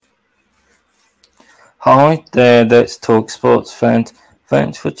Hi there, Let's Talk Sports fans.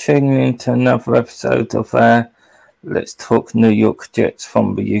 Thanks for tuning in to another episode of our Let's Talk New York Jets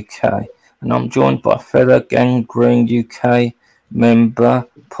from the UK. And I'm joined by fellow Gang Green UK member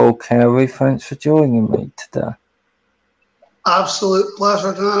Paul Cowie. Thanks for joining me today. Absolute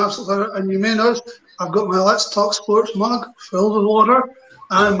pleasure, Dan. Absolute pleasure. And you may notice I've got my Let's Talk Sports mug filled with water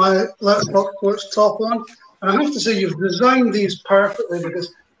and my Let's Talk Sports top on. And I have to say, you've designed these perfectly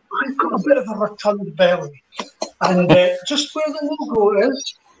because I've got a bit of a rotund belly. And just where the logo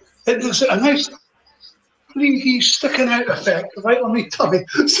is, it gives it a nice 3D sticking out effect right on my tummy.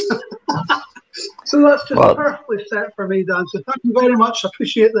 So that's just perfectly set for me, Dan. So thank you very much. I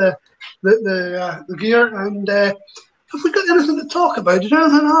appreciate the gear. And have we got anything to talk about? Did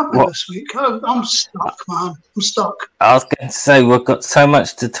anything happen this week? I'm stuck, man. I'm stuck. I was going to say, we've got so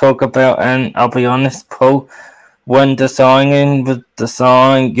much to talk about, and I'll be honest, Paul, when designing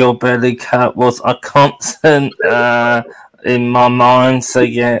your belly cut was a constant in my mind. So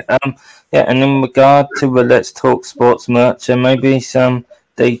yeah, and in regard to the Let's Talk Sports merch, there may be some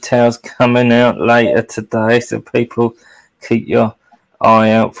details coming out later today, so people keep your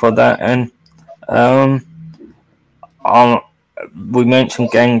eye out for that. And we mentioned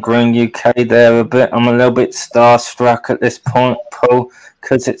Gang Green UK there a bit. I'm a little bit starstruck at this point, Paul,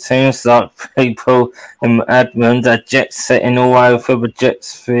 because it seems like people in Edmund are jet setting all over the jet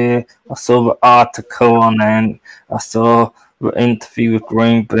sphere. I saw the article on and I saw the interview with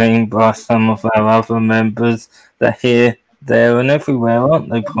Green Bean by some of our other members. They're here, there and everywhere, aren't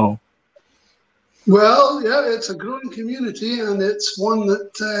they, Paul? Well, yeah, it's a growing community and it's one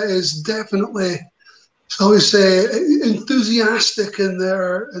that is definitely, shall we say, enthusiastic in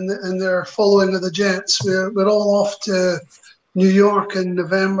their following of the Jets. We're all off to New York in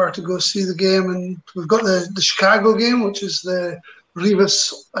November to go see the game, and we've got the Chicago game, which is the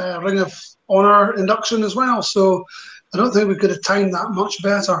Revis Ring of Honor induction as well. So I don't think we could have timed that much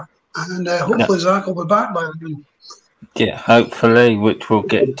better, and hopefully Zach will be back by then. Yeah, hopefully, which we'll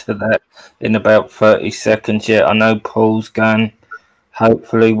get to that in about 30 seconds. Yeah, I know Paul's going.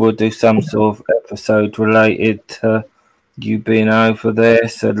 Hopefully we'll do some sort of episode related to you being over there.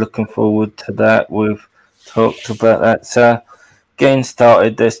 So looking forward to that. We've talked about that. So getting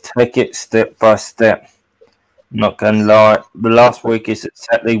started, let's take it step by step. I'm not going to lie. The last week is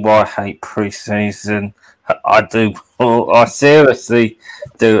exactly why I hate pre-season. I seriously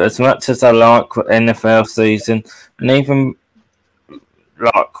do. As much as I like NFL season and even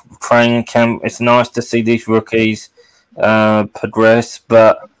like training camp, it's nice to see these rookies progress,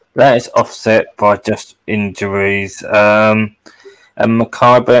 but that is offset by just injuries. And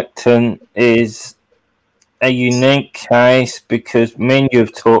Mekhi Becton is a unique case because me and you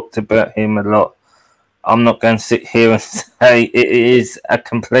have talked about him a lot. I'm not going to sit here and say it is a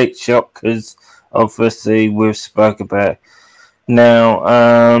complete shock because obviously we've spoke about it.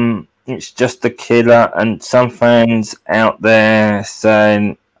 Now, it's just a killer, and some fans out there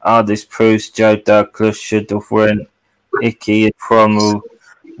saying, this proves Joe Douglas should have won Ike Ekwonu.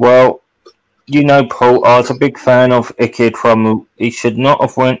 Well, you know, Paul, I was a big fan of Ike Ekwonu. He should not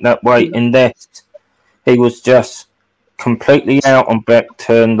have went that way unless he was just completely out on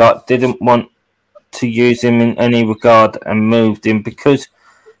Becton, like didn't want to use him in any regard and moved him, because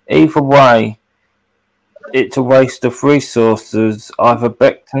either way, it's a waste of resources. Either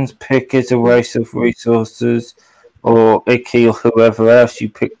Becton's pick is a waste of resources or Ike or whoever else you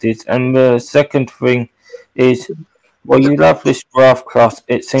picked it. And the second thing is, well, you love this draft class.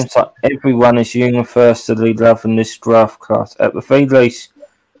 It seems like everyone is universally loving this draft class. At the very least,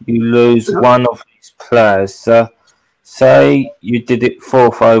 you lose one of these players. So, say you did it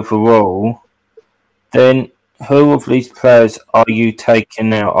 4th overall, then who of these players are you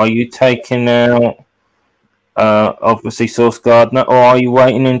taking out? Are you taking out, obviously, Sauce Gardner, or are you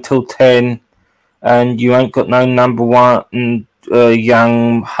waiting until 10 and you ain't got no number one,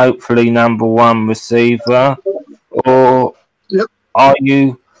 young, hopefully number one receiver? Or are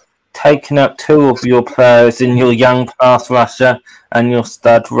you taking out 2 of your players in your young pass rusher and your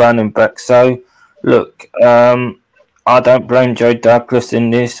stud running back? So, look, I don't blame Joe Douglas in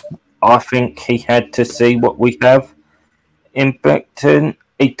this. I think he had to see what we have in Becton.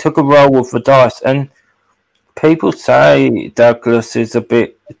 He took a roll with the dice, and people say Douglas is a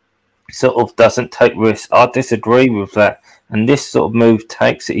bit sort of doesn't take risks. I disagree with that, and this sort of move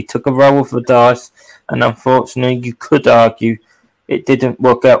takes it. He took a roll with the dice, and unfortunately, you could argue it didn't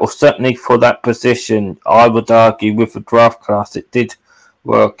work out, or certainly for that position, I would argue with the draft class, it did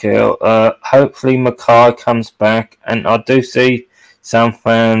work out. Hopefully, Mekhi comes back, and I do see some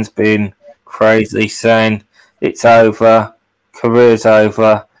fans being crazy, saying it's over, career's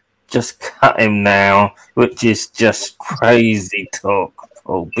over, just cut him now, which is just crazy talk,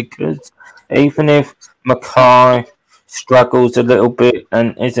 Paul, because even if Mackay struggles a little bit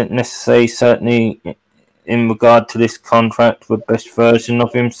and isn't necessarily certainly in regard to this contract the best version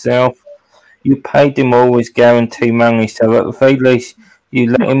of himself, you paid him always guarantee money, so at the very least you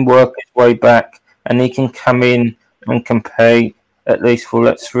let him work his way back and he can come in and compete at least for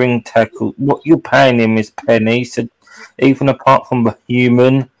that swing tackle. What you're paying him is pennies, so even apart from the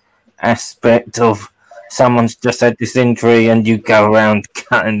human aspect of someone's just had this injury and you go around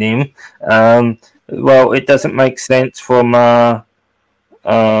cutting him, well, it doesn't make sense from a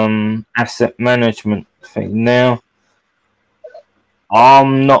asset management thing. Now,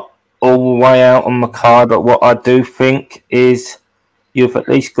 I'm not all the way out on Mackay, but what I do think is you've at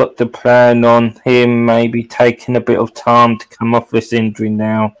least got to plan on him maybe taking a bit of time to come off this injury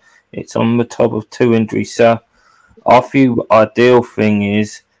now. It's on the top of 2 injuries, so I feel the ideal thing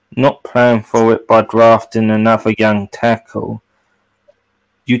is not plan for it by drafting another young tackle.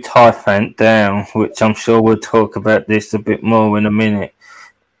 You tie Fant down, which I'm sure we'll talk about this a bit more in a minute.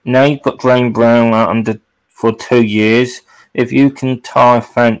 Now you've got Drain Brown under for 2 years. If you can tie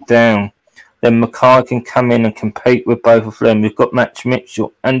Fant down, then Mackay can come in and compete with both of them. We've got Max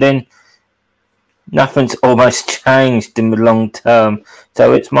Mitchell, and then nothing's almost changed in the long term.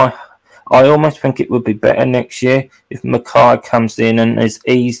 So I almost think it would be better next year if Mackay comes in and is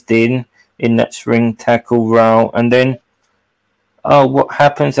eased in that swing tackle role, and then what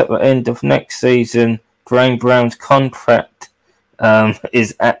happens at the end of next season? Drain Brown's contract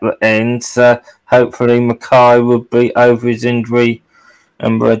is at the end, so hopefully Mackay will be over his injury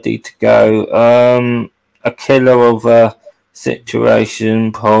and ready to go. A killer of a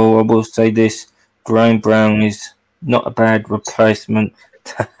situation, Paul. I will say this: Drain Brown is not a bad replacement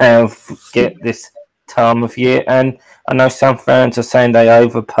to get this time of year. And I know some fans are saying they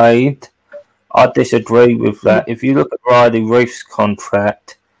overpaid. I disagree with that. If you look at Riley Reif's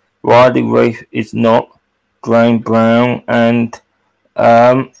contract, Riley Reif is not Drain Brown, and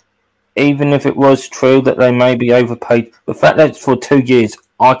even if it was true that they may be overpaid, the fact that it's for 2 years,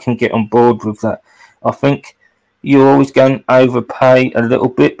 I can get on board with that. I think you're always going to overpay a little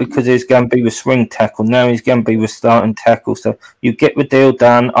bit because he's going to be the swing tackle. Now he's going to be the starting tackle. So you get the deal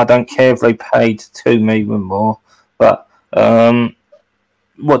done. I don't care if they paid $2 million more. But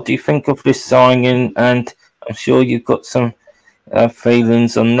what do you think of this signing? And I'm sure you've got some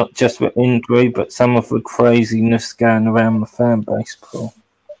feelings on not just the injury, but some of the craziness going around the fan base, Paul.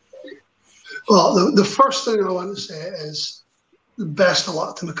 Well, the first thing I want to say is best of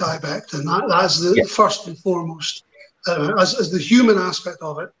luck to Mackay Becton. That's the first and foremost. As the human aspect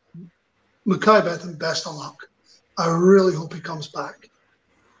of it, Mackay Becton, best of luck. I really hope he comes back.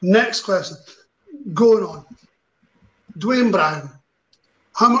 Next question. Going on. Dwayne Brown.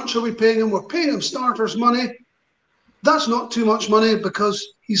 How much are we paying him? We're paying him starters money. That's not too much money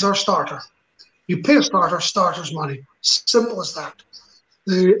because he's our starter. You pay a starter's money. Simple as that.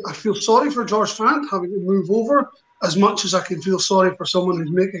 I feel sorry for George Fant having to move over as much as I can feel sorry for someone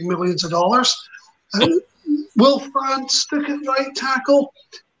who's making millions of dollars. Will Fant stick at right tackle?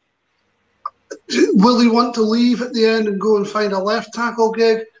 Will he want to leave at the end and go and find a left tackle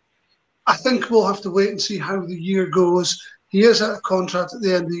gig? I think we'll have to wait and see how the year goes. He is out of contract at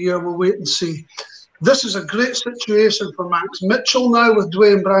the end of the year. We'll wait and see. This is a great situation for Max Mitchell now with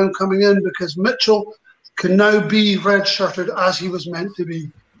Dwayne Brown coming in, because Mitchell can now be redshirted as he was meant to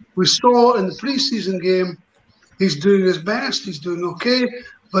be. We saw in the preseason game, he's doing his best, he's doing okay,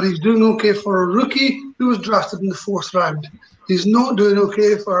 but he's doing okay for a rookie who was drafted in the 4th round. He's not doing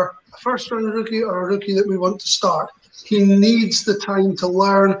okay for a first-round rookie or a rookie that we want to start. He needs the time to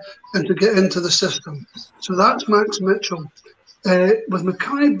learn and to get into the system. So that's Max Mitchell. With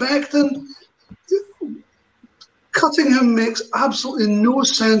Mackay Becton, cutting him makes absolutely no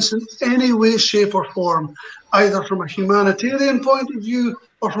sense in any way, shape or form, either from a humanitarian point of view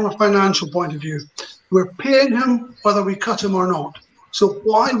or from a financial point of view. We're paying him whether we cut him or not. So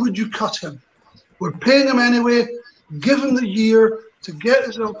why would you cut him? We're paying him anyway. Give him the year to get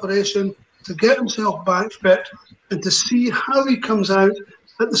his operation, to get himself back fit, and to see how he comes out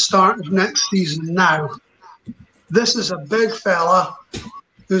at the start of next season. Now, this is a big fella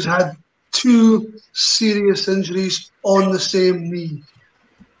who's had 2 serious injuries on the same knee.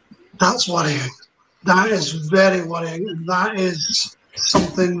 That's worrying. That is very worrying. And that is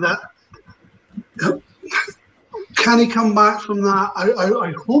something that... Can he come back from that?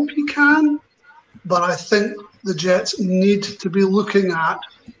 I hope he can, but I think the Jets need to be looking at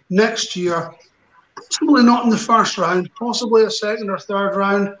next year, possibly not in the 1st round, possibly a 2nd or 3rd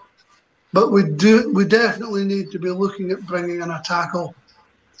round, but we definitely need to be looking at bringing in a tackle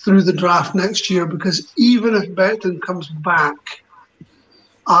through the draft next year, because even if Becton comes back,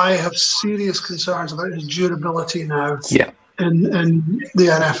 I have serious concerns about his durability now in the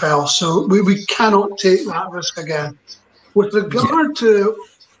NFL. So we cannot take that risk again. With regard to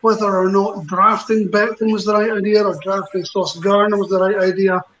whether or not drafting Becton was the right idea or drafting Sauce Gardner was the right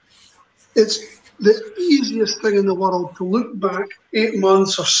idea, it's the easiest thing in the world to look back 8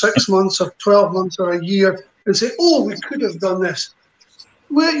 months or 6 months or 12 months or a year and say, oh, we could have done this.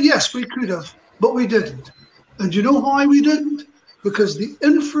 Well, yes, we could have, but we didn't. And you know why we didn't? Because the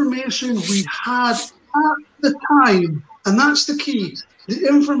information we had at the time, and that's the key, the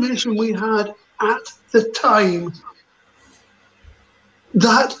information we had at the time,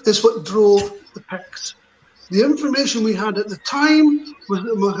 that is what drove the picks. The information we had at the time was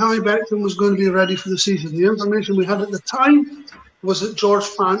that Mekhi Becton was going to be ready for the season. The information we had at the time was that George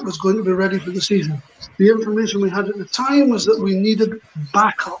Fant was going to be ready for the season. The information we had at the time was that we needed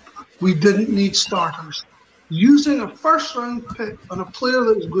backup. We didn't need starters. Using a first-round pick on a player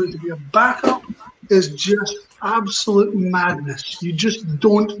that is going to be a backup is just absolute madness. You just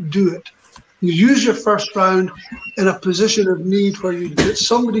don't do it. You use your first round in a position of need where you get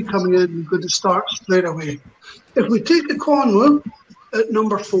somebody coming in who's going to start straight away. If we take a Conwell at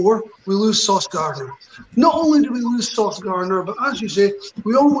number 4, we lose Sauce Gardner. Not only do we lose Sauce Gardner, but as you say,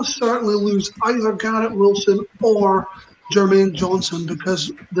 we almost certainly lose either Garrett Wilson or Jermaine Johnson,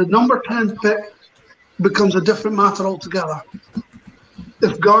 because the number 10 pick becomes a different matter altogether.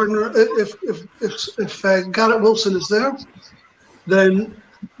 If Garrett Wilson is there, then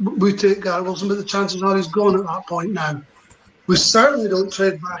we take Garrett Wilson, but the chances are he's gone at that point now. We certainly don't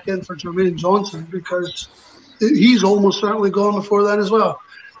trade back in for Jermaine Johnson, because he's almost certainly gone before then as well.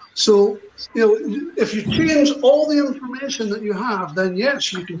 So, if you change all the information that you have, then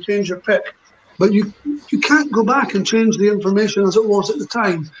yes, you can change your pick. But you can't go back and change the information as it was at the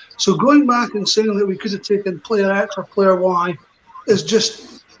time. So going back and saying that we could have taken player X or player Y is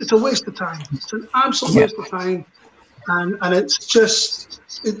just, it's a waste of time. It's an absolute waste of time. And it's just,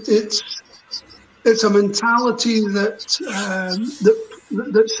 it's a mentality that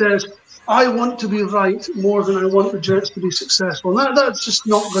says, I want to be right more than I want the Jets to be successful. That's just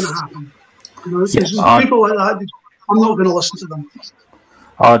not going to happen. People like that, I'm not going to listen to them.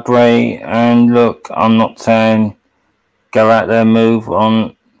 I agree. And look, I'm not saying go out there, move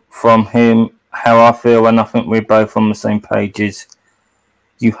on from him. How I feel, and I think we're both on the same pages.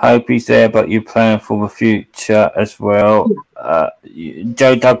 You hope he's there, but you're playing for the future as well.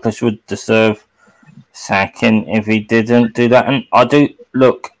 Joe Douglas would deserve sacking if he didn't do that. And I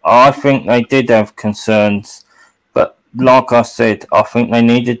think they did have concerns. But like I said, I think they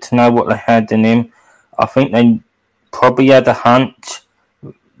needed to know what they had in him. I think they probably had a hunch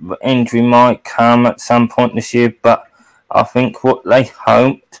the injury might come at some point this year. But I think what they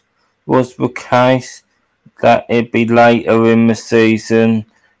hoped was the case, that it'd be later in the season.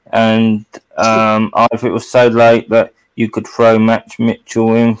 And either it was so late that you could throw Matt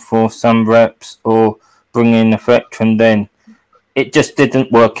Mitchell in for some reps or bring in a veteran then. It just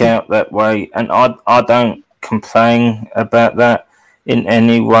didn't work out that way. And I don't complain about that in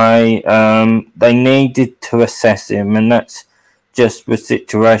any way. They needed to assess him, and that's just the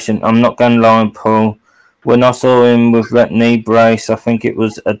situation. I'm not going to lie, Paul. When I saw him with that knee brace, I think it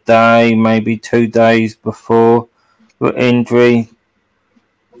was a day, maybe 2 days before the injury,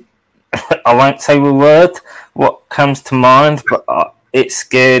 I won't say the word, what comes to mind, but it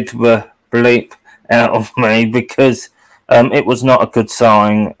scared the bleep out of me, because it was not a good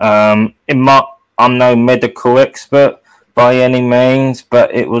sign. I'm no medical expert by any means,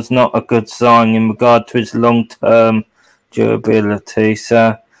 but it was not a good sign in regard to his long-term durability.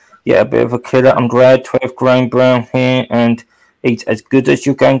 So, yeah, a bit of a killer. I'm glad to have Graham Brown here, and he's as good as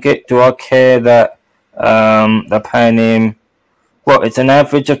you can get. Do I care that they're paying him? Well, it's an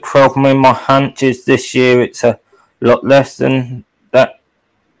average of 12 million. My hunch is this year it's a lot less than that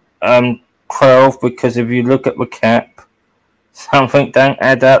 12, because if you look at the cap, something don't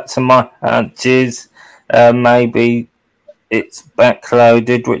add up to my hunches. Maybe it's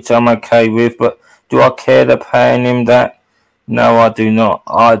backloaded, which I'm okay with, but do I care they're paying him that? No, I do not.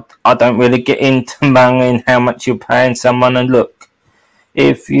 I don't really get into money and how much you're paying someone. And look,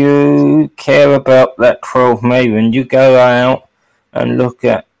 if you care about that 12 million, you go out and look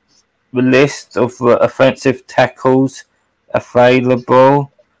at the list of offensive tackles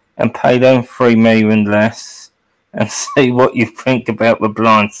available and pay them 3 million less and see what you think about the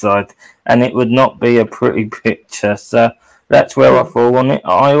blind side. And it would not be a pretty picture. So that's where I fall on it.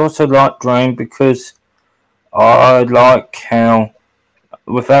 I also like Drain because I like how,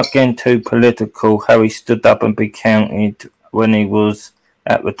 without getting too political, how he stood up and be counted when he was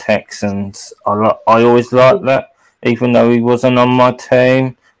at the Texans. I always liked that, even though he wasn't on my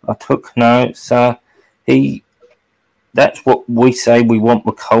team. I took notes. He That's what we say we want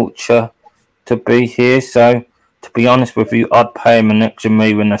the culture to be here. So, to be honest with you, I'd pay him an extra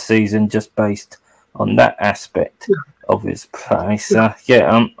million a season just based on that aspect of his play. So,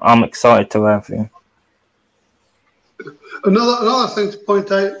 yeah, I'm excited to have him. Another thing to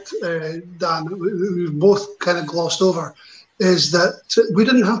point out, Dan, that we've both kind of glossed over, is that we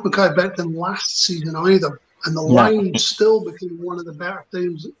didn't have Mackay Becton last season either, and the No. line still became one of the better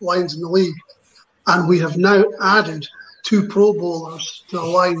lines in the league. And we have now added 2 Pro Bowlers to a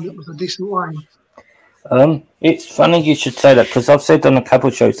line that was a decent line. It's funny you should say that because I've said on a couple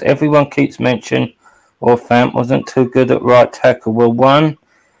of shows, everyone keeps mentioning Fant wasn't too good at right tackle. Well, one,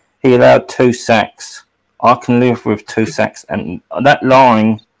 he allowed 2 sacks. I can live with 2 sacks, and that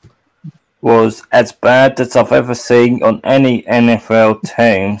line was as bad as I've ever seen on any NFL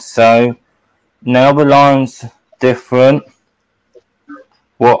team. So now the line's different.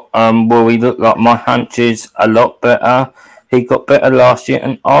 Will he look like? My hunch is a lot better. He got better last year,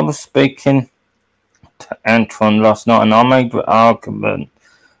 and I was speaking to Antoine last night, and I made the argument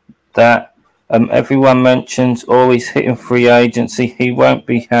that everyone mentions, he's hitting free agency. He won't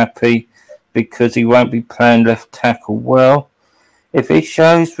be happy because he won't be playing left tackle. Well, if he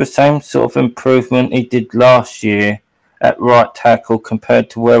shows the same sort of improvement he did last year at right tackle compared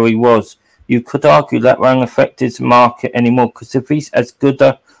to where he was, you could argue that won't affect his market anymore, because if he's as good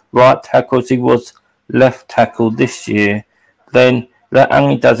a right tackle as he was left tackle this year, then that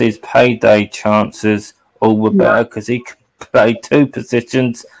only does his payday chances all the better, because he can play 2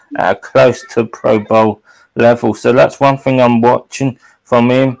 positions at a close to Pro Bowl level. So that's one thing I'm watching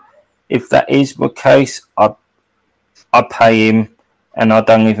from him. If that is the case, I pay him, and I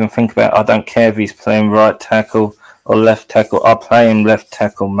don't even think about it. I don't care if he's playing right tackle or left tackle. I play him left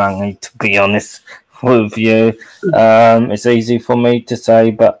tackle money, to be honest with you. It's easy for me to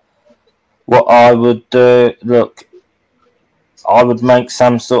say, but what I would do, look, I would make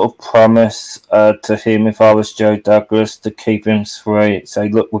some sort of promise to him if I was Joe Douglas to keep him free. Say,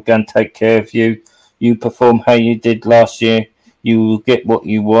 look, we're going to take care of you. You perform how you did last year. You will get what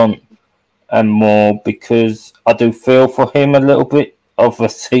you want and more, because I do feel for him a little bit.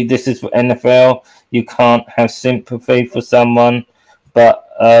 Obviously, this is for NFL. You can't have sympathy for someone, but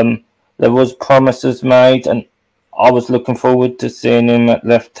there was promises made, and I was looking forward to seeing him at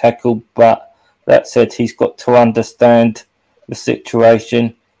left tackle. But that said, he's got to understand the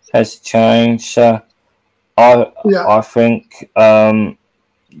situation has changed. I think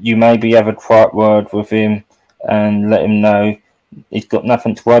you maybe have a quiet word with him and let him know he's got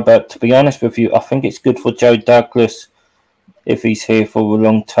nothing to worry about. To be honest with you, I think it's good for Joe Douglas if he's here for the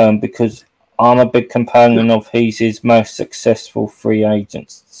long term, because I'm a big component of he's his most successful free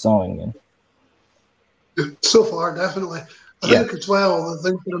agent signing. So far, definitely. I think as well, the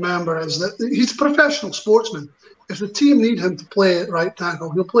thing to remember is that he's a professional sportsman. If the team need him to play at right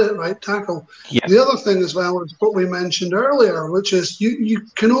tackle, he'll play at right tackle. Yeah. The other thing as well is what we mentioned earlier, which is you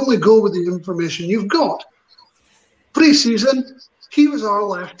can only go with the information you've got. Pre-season, he was our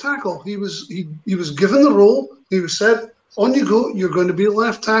left tackle. He was given the role. He was said, on you go, you're going to be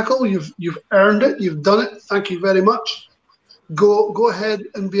left tackle. You've earned it. You've done it. Thank you very much. Go ahead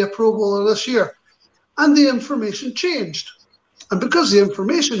and be a Pro Bowler this year. And the information changed. And because the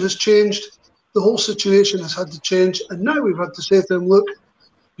information has changed, the whole situation has had to change. And now we've had to say to him, look,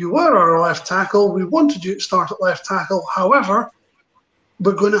 you were our left tackle. We wanted you to start at left tackle. However,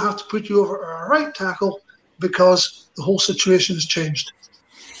 we're going to have to put you over our right tackle because the whole situation has changed.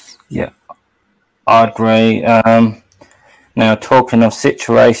 Yeah, I agree. Now, talking of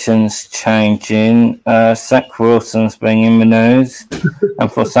situations changing, Zach Wilson's been in the news and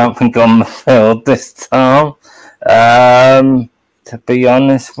for something on the field this time. To be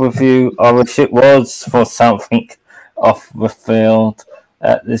honest with you, I wish it was for something off the field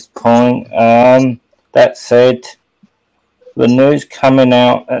at this point. That said, the news coming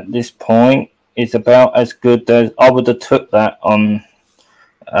out at this point is about as good as I would have took that on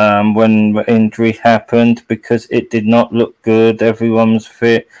when the injury happened, because it did not look good. Everyone was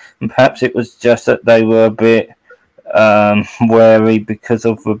fit, and perhaps it was just that they were a bit wary because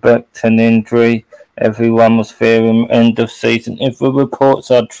of the Becton injury. Everyone was fearing end of season. If the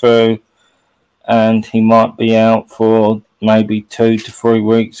reports are true, and he might be out for maybe 2 to 3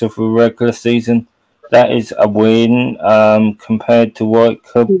 weeks of the regular season, that is a win compared to what it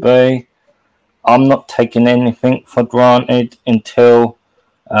could be. I'm not taking anything for granted until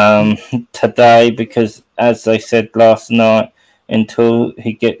today, because as they said last night, until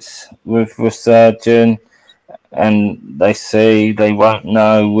he gets with the surgeon and they see they won't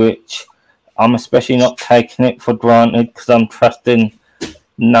know, which I'm especially not taking it for granted because I'm trusting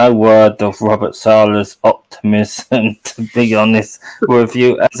no word of Robert Sala's optimism, to be honest with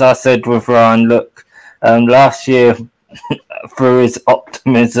you. As I said with Ryan, look, last year, through his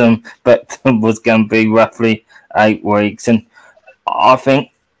optimism, Beckham was going to be roughly 8 weeks. And I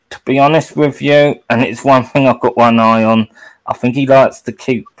think, to be honest with you, and it's one thing I've got one eye on, I think he likes to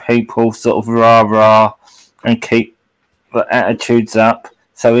keep people sort of rah-rah and keep the attitudes up.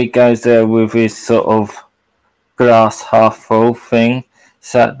 So he goes there with his sort of glass half full thing.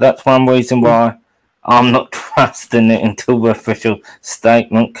 So that's one reason why I'm not trusting it until the official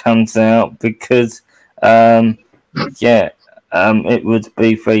statement comes out, because it would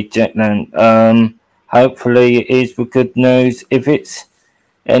be free Jetland. Hopefully it is with good news. If it's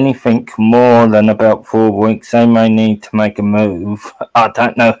anything more than about 4 weeks, they may need to make a move. I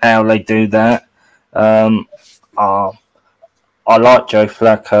don't know how they do that. I like Joe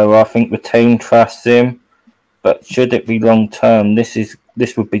Flacco. I think the team trusts him. But should it be long term, this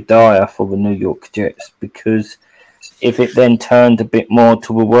would be dire for the New York Jets, because if it then turned a bit more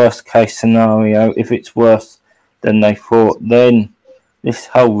to a worst case scenario, if it's worse than they thought, then this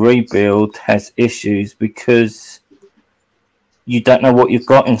whole rebuild has issues, because you don't know what you've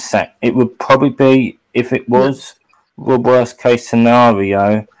got in sack. It would probably be, if it was the worst case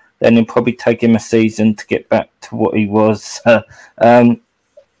scenario, then it'd probably take him a season to get back to what he was.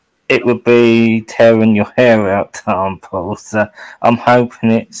 It would be tearing your hair out, Paul. So I'm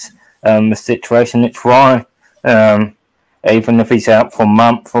hoping it's the situation. It's right. Even if he's out for a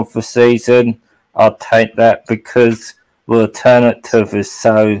month of the season, I'll take that, because the alternative is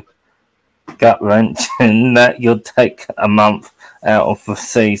so gut-wrenching that you'll take a month out of the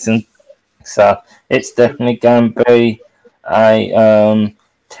season. So it's definitely going to be a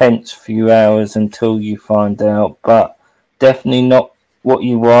tense few hours until you find out, but definitely not what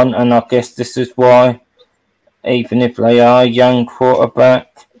you want. And I guess this is why, even if they are a young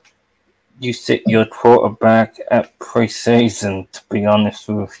quarterback, you sit your quarterback at pre-season, to be honest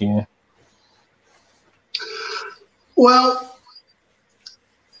with you. Well,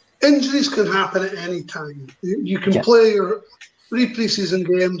 injuries can happen at any time. You can play your 3 preseason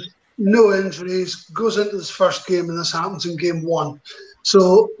games, no injuries, goes into this first game, and this happens in game 1.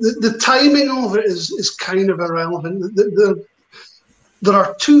 So the timing of it is kind of irrelevant. There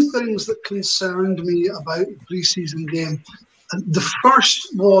are 2 things that concerned me about the preseason game. The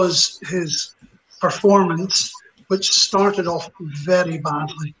first was his performance, which started off very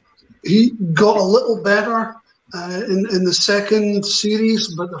badly. He got a little better in the second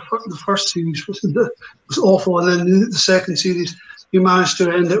series, but the first series was awful. And then the second series, he managed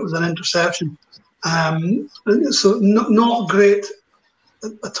to end it with an interception. So not great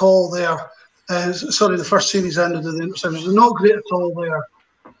at all there. The first series ended with the interception. So not great at all there.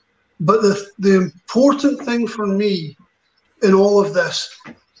 But the important thing for me in all of this,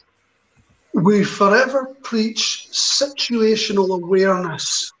 we forever preach situational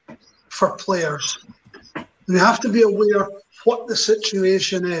awareness for players. We have to be aware what the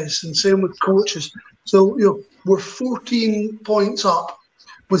situation is, and same with coaches. So, we're 14 points up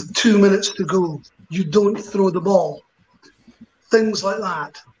with 2 minutes to go. You don't throw the ball. Things like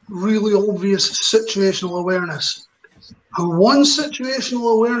that. Really obvious situational awareness. And one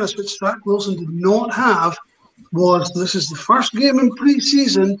situational awareness which Zach Wilson did not have was, this is the first game in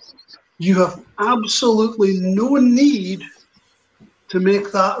pre-season. You have absolutely no need to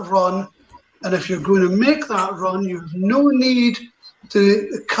make that run. And if you're going to make that run, you have no need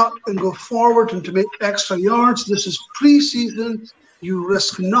to cut and go forward and to make extra yards. This is pre-season. You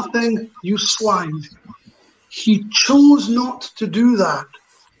risk nothing. You slide. He chose not to do that.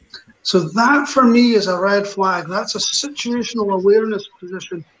 So that, for me, is a red flag. That's a situational awareness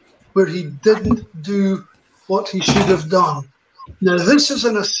position where he didn't do what he should have done. Now, this is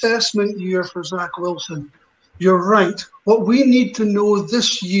an assessment year for Zach Wilson. You're right. What we need to know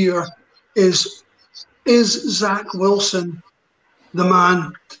this year is Zach Wilson the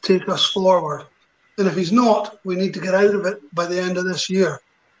man to take us forward? And if he's not, we need to get out of it by the end of this year.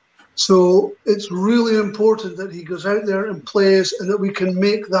 So it's really important that he goes out there and plays, and that we can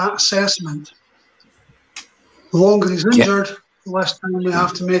make that assessment. The longer he's injured, the less time we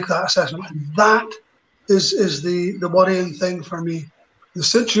have to make that assessment. And that is the worrying thing for me.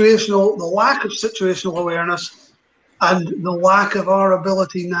 The lack of situational awareness, and the lack of our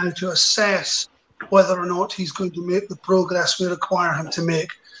ability now to assess whether or not he's going to make the progress we require him to make.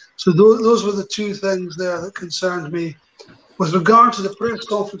 So those were the 2 things there that concerned me. With regard to the press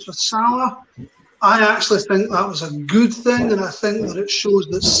conference with Salah, I actually think that was a good thing, and I think that it shows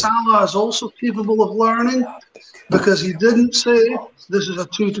that Salah is also capable of learning, because he didn't say this is a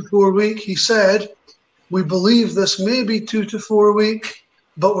 2 to 4 week. He said, we believe this may be 2 to 4 week,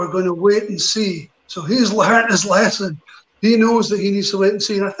 but we're going to wait and see. So he's learned his lesson. He knows that he needs to wait and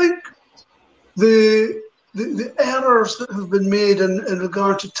see. And I think the errors that have been made in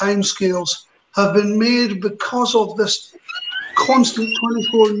regard to timescales have been made because of this constant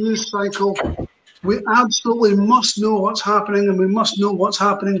 24 news cycle. We absolutely must know what's happening, and we must know what's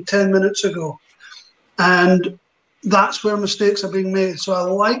happening 10 minutes ago. And that's where mistakes are being made. So I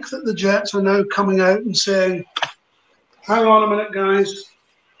like that the Jets are now coming out and saying, hang on a minute, guys.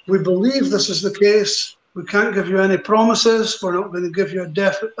 We believe this is the case. We can't give you any promises. We're not going to give you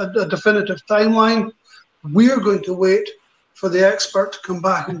a definitive timeline. We're going to wait for the expert to come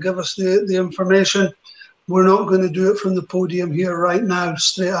back and give us the information. We're not going to do it from the podium here right now,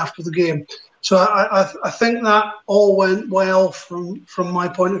 straight after the game. So I think that all went well from my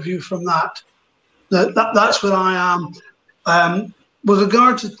point of view from that. That's where I am. With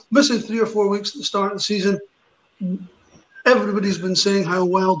regard to missing 3 or 4 weeks at the start of the season, everybody's been saying how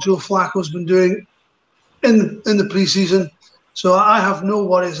well Joe Flacco's been doing in the preseason. So I have no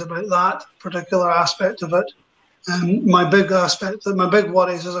worries about that particular aspect of it. My big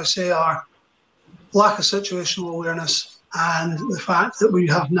worries, as I say, are lack of situational awareness and the fact that we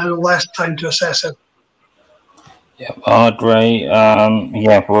have now less time to assess it. Yeah, I agree.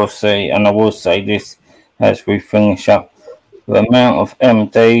 We'll see. And I will say this as we finish up. The amount of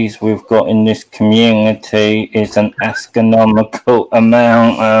MDs we've got in this community is an astronomical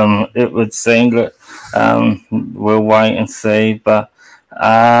amount, it would seem. We'll wait and see. But,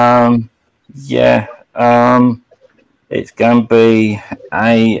 it's going to be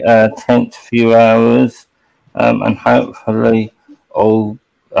a tense few hours, and hopefully all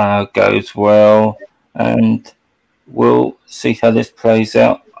goes well, and we'll see how this plays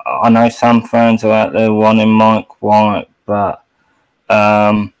out. I know some fans are out there wanting Mike White, but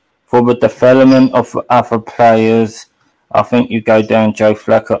for the development of other players, I think you go down Joe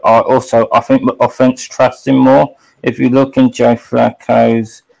Flacco. I think the offense trusts him more. If you look in Joe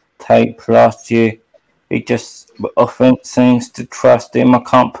Flacco's tape last year, the offense seems to trust him. I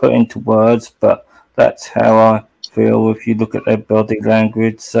can't put into words, but that's how I feel if you look at their body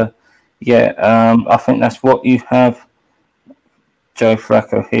language. So, I think that's what you have Joe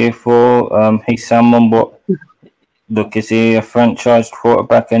Flacco here for. He's someone is he a franchise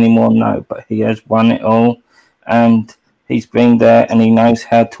quarterback anymore? No, but he has won it all, and he's been there, and he knows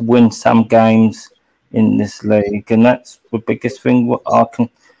how to win some games in this league, and that's the biggest thing what I can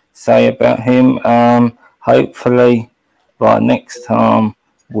say about him. Hopefully, by next time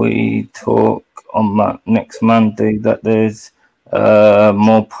we talk on next Monday, that there's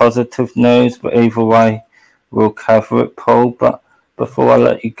more positive news. But either way, we'll cover it, Paul. But before I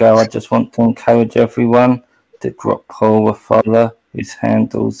let you go, I just want to encourage everyone to drop Paul a follow. His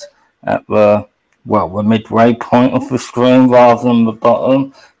handles at the midway point of the screen rather than the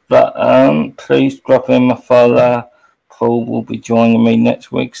bottom. But please drop him a follow. Paul will be joining me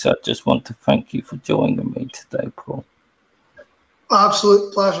next week, so I just want to thank you for joining me today, Paul.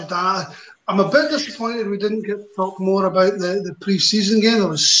 Absolute pleasure, Dan. I'm a bit disappointed we didn't get to talk more about the pre-season game. There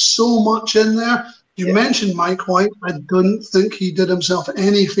was so much in there. You mentioned Mike White. I don't think he did himself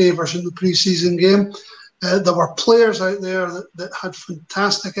any favours in the pre-season game. There were players out there that had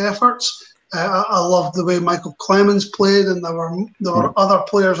fantastic efforts. I loved the way Michael Clemens played, and there were other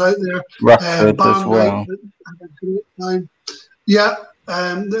players out there. Rashford as well. Had a great time. Yeah.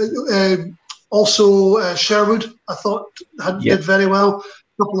 Also, Sherwood, I thought, did very well.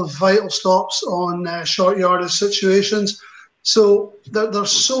 A couple of vital stops on short yardage situations. So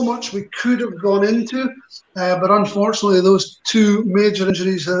there's so much we could have gone into, but unfortunately, those two major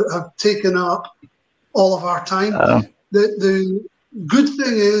injuries have taken up all of our time. The good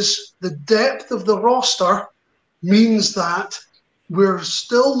thing is the depth of the roster means that we're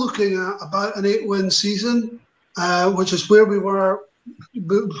still looking at about an 8-win season, which is where we were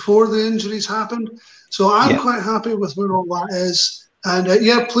before the injuries happened. So I'm quite happy with where all that is. And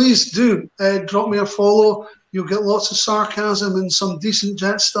please do drop me a follow. You'll get lots of sarcasm and some decent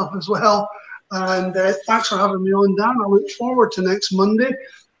Jet stuff as well. And thanks for having me on, Dan. I look forward to next Monday.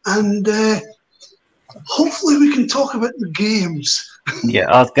 And hopefully we can talk about the games. Yeah,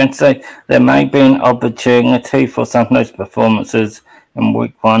 I was going to say there may be an opportunity for some of those performances in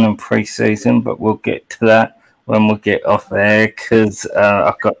week 1 and pre-season, but we'll get to that when we get off air, because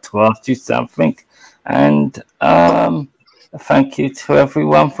I've got to ask you something. And thank you to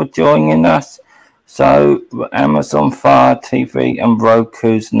everyone for joining us. So Amazon Fire TV and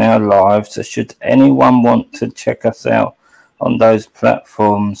Roku's now live. So should anyone want to check us out on those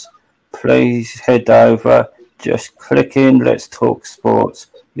platforms, please head over. Just click in Let's Talk Sports.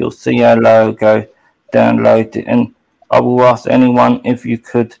 You'll see our logo. Download it, and I will ask anyone if you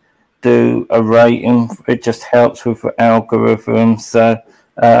could do a rating. It just helps with the algorithm. So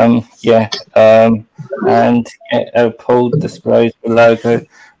and Paul displays the logo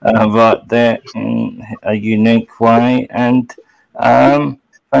right there in a unique way. And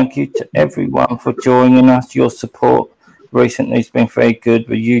thank you to everyone for joining us. Your support recently has been very good.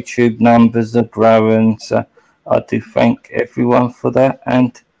 The YouTube numbers are growing, so I do thank everyone for that.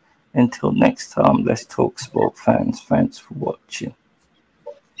 And until next time, let's talk sport, fans. Thanks for watching.